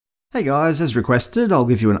Hey guys, as requested, I'll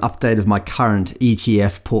give you an update of my current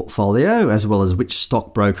ETF portfolio, as well as which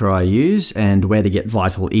stockbroker I use and where to get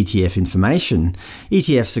vital ETF information.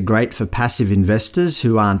 ETFs are great for passive investors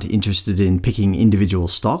who aren't interested in picking individual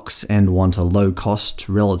stocks and want a low-cost,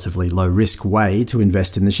 relatively low-risk way to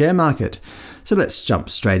invest in the share market. So let's jump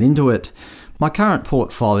straight into it. My current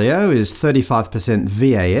portfolio is 35%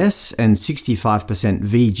 VAS and 65%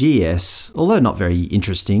 VGS. Although not very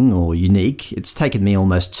interesting or unique, it's taken me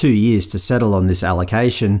almost 2 years to settle on this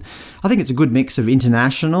allocation. I think it's a good mix of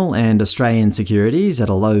international and Australian securities at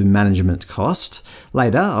a low management cost.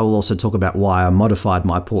 Later, I will also talk about why I modified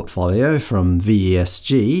my portfolio from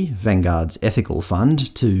VESG, Vanguard's ethical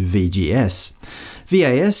fund, to VGS.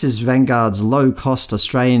 VAS is Vanguard's low-cost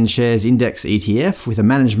Australian shares index ETF with a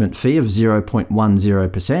management fee of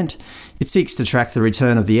 0.10%. It seeks to track the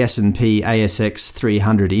return of the S&P ASX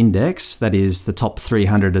 300 index, that is, the top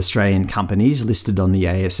 300 Australian companies listed on the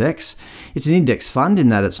ASX. It's an index fund in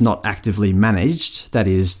that it's not actively managed, that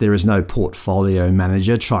is, there is no portfolio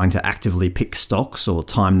manager trying to actively pick stocks or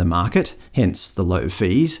time the market, hence the low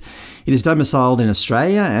fees. It is domiciled in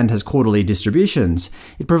Australia and has quarterly distributions.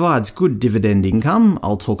 It provides good dividend income,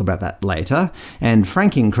 I'll talk about that later, and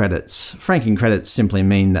franking credits. Franking credits simply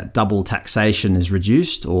mean that double taxation is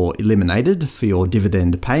reduced or eliminated for your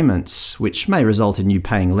dividend payments, which may result in you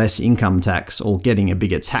paying less income tax or getting a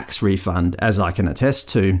bigger tax refund, as I can attest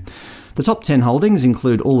to. The top 10 holdings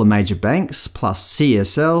include all the major banks, plus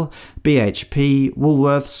CSL, BHP,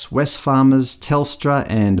 Woolworths, Wesfarmers, Telstra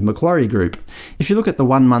and Macquarie Group. If you look at the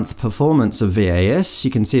 1 month performance of VAS,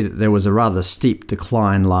 you can see that there was a rather steep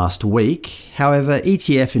decline last week. However,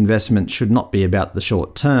 ETF investment should not be about the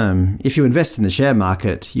short term. If you invest in the share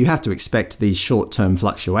market, you have to expect these short-term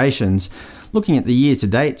fluctuations. Looking at the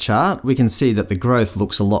year-to-date chart, we can see that the growth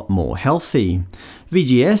looks a lot more healthy.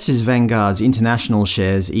 VGS is Vanguard's international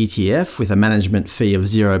shares ETF with a management fee of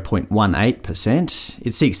 0.18%.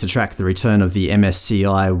 It seeks to track the return of the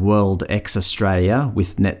MSCI World ex Australia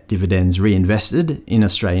with net dividends reinvested in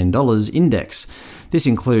Australian dollars index. This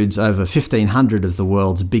includes over 1,500 of the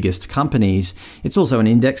world's biggest companies. It's also an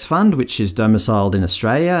index fund which is domiciled in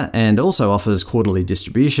Australia and also offers quarterly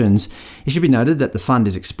distributions. It should be noted that the fund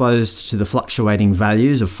is exposed to the fluctuating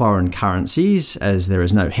values of foreign currencies, as there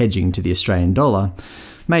is no hedging to the Australian dollar.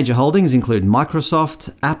 Major holdings include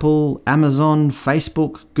Microsoft, Apple, Amazon,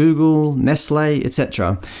 Facebook, Google, Nestle,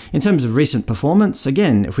 etc. In terms of recent performance,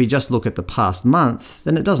 again, if we just look at the past month,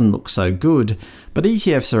 then it doesn't look so good. But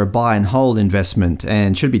ETFs are a buy and hold investment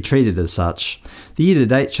and should be treated as such. The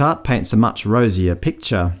year-to-date chart paints a much rosier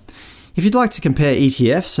picture. If you'd like to compare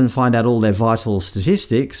ETFs and find out all their vital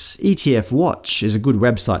statistics, ETF Watch is a good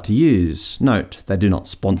website to use. Note, they do not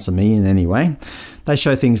sponsor me in any way. They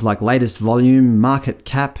show things like latest volume, market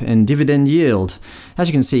cap, and dividend yield. As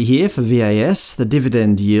you can see here for VAS, the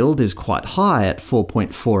dividend yield is quite high at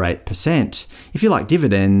 4.48%. If you like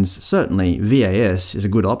dividends, certainly VAS is a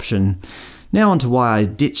good option. Now on to why I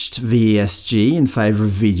ditched VESG in favour of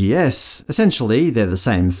VGS. Essentially, they're the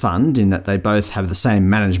same fund in that they both have the same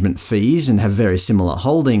management fees and have very similar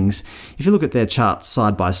holdings. If you look at their charts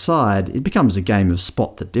side by side, it becomes a game of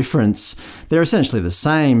spot the difference. They're essentially the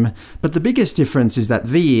same, but the biggest difference is that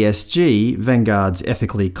VESG, Vanguard's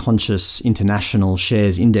ethically conscious international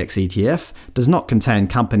shares index ETF, does not contain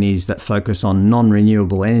companies that focus on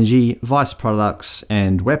non-renewable energy, vice products,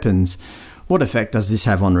 and weapons. What effect does this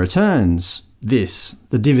have on returns?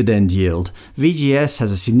 The dividend yield. VGS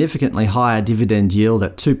has a significantly higher dividend yield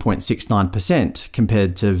at 2.69%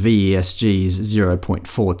 compared to VESG's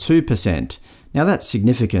 0.42%. Now that's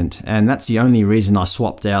significant, and that's the only reason I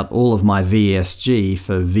swapped out all of my VESG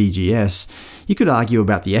for VGS. You could argue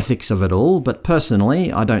about the ethics of it all, but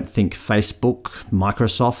personally, I don't think Facebook,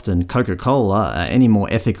 Microsoft, and Coca-Cola are any more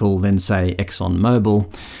ethical than, say,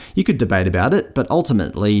 ExxonMobil. You could debate about it, but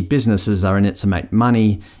ultimately, businesses are in it to make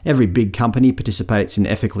money. Every big company participates in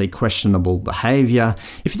ethically questionable behaviour.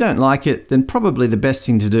 If you don't like it, then probably the best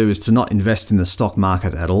thing to do is to not invest in the stock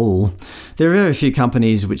market at all. There are very few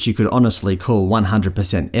companies which you could honestly call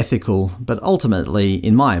 100% ethical, but ultimately,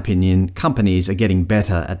 in my opinion, companies are getting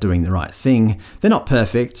better at doing the right thing. They're not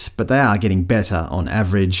perfect, but they are getting better on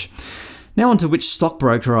average. Now on to which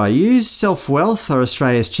stockbroker I use. Self-Wealth are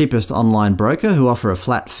Australia's cheapest online broker who offer a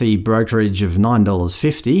flat fee brokerage of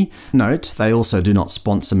 $9.50. Note, they also do not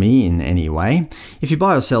sponsor me in any way. If you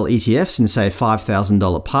buy or sell ETFs in say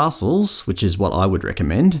 $5,000 parcels, which is what I would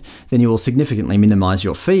recommend, then you will significantly minimise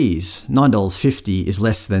your fees. $9.50 is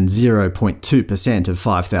less than 0.2% of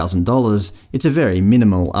 $5,000. It's a very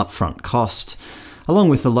minimal upfront cost. Along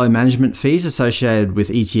with the low management fees associated with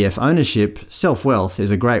ETF ownership, Self-Wealth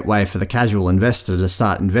is a great way for the casual investor to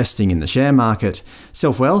start investing in the share market.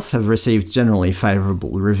 Self-Wealth have received generally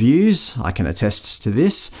favourable reviews. I can attest to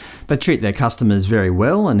this. They treat their customers very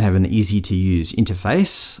well and have an easy-to-use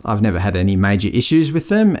interface. I've never had any major issues with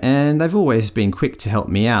them, and they've always been quick to help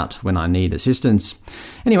me out when I need assistance.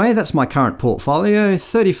 Anyway, that's my current portfolio: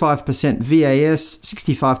 35% VAS,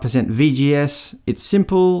 65% VGS. It's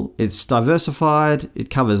simple, it's diversified, it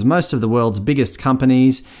covers most of the world's biggest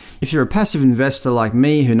companies. If you're a passive investor like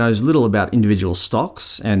me who knows little about individual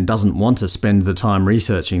stocks and doesn't want to spend the time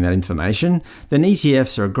researching that information, then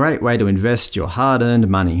ETFs are a great way to invest your hard-earned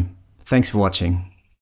money. Thanks for watching.